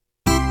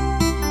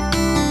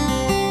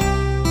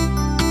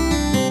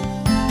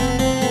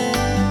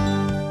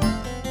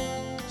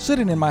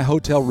Sitting in my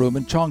hotel room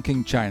in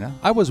Chongqing, China,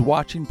 I was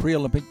watching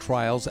pre-Olympic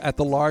trials at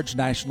the large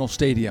national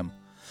stadium.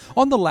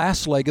 On the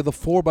last leg of the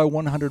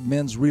 4x100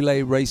 men's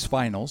relay race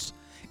finals,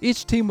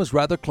 each team was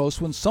rather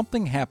close when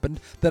something happened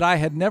that I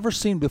had never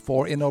seen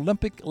before in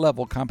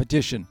Olympic-level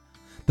competition.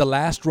 The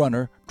last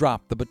runner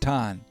dropped the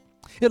baton.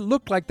 It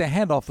looked like the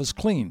handoff was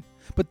clean,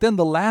 but then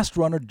the last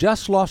runner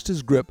just lost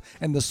his grip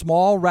and the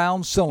small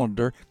round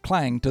cylinder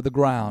clanged to the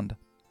ground.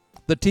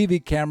 The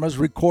TV cameras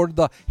recorded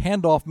the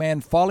handoff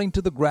man falling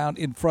to the ground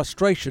in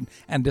frustration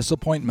and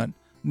disappointment,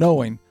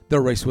 knowing the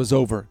race was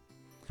over.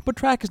 But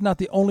track is not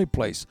the only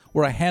place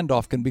where a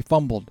handoff can be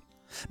fumbled.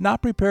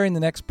 Not preparing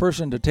the next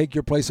person to take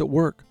your place at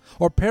work,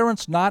 or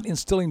parents not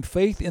instilling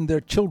faith in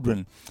their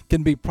children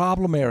can be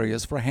problem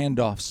areas for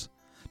handoffs.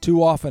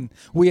 Too often,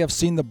 we have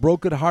seen the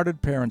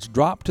broken-hearted parents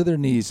drop to their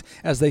knees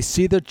as they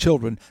see their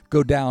children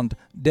go down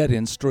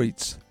dead-end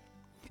streets.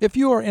 If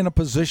you are in a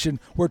position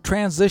where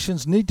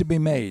transitions need to be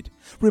made,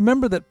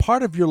 remember that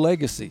part of your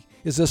legacy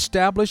is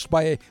established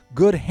by a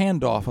good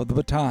handoff of the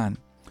baton.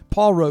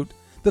 Paul wrote,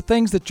 "The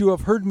things that you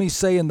have heard me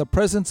say in the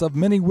presence of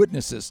many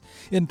witnesses,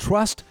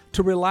 entrust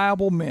to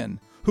reliable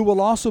men who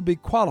will also be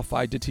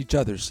qualified to teach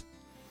others."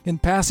 In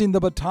passing the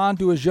baton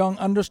to his young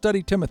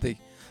understudy Timothy,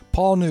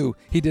 Paul knew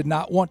he did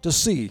not want to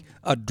see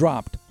a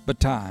dropped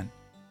baton.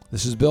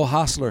 This is Bill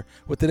Hostler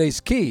with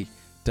today's Key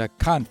to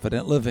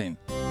Confident Living.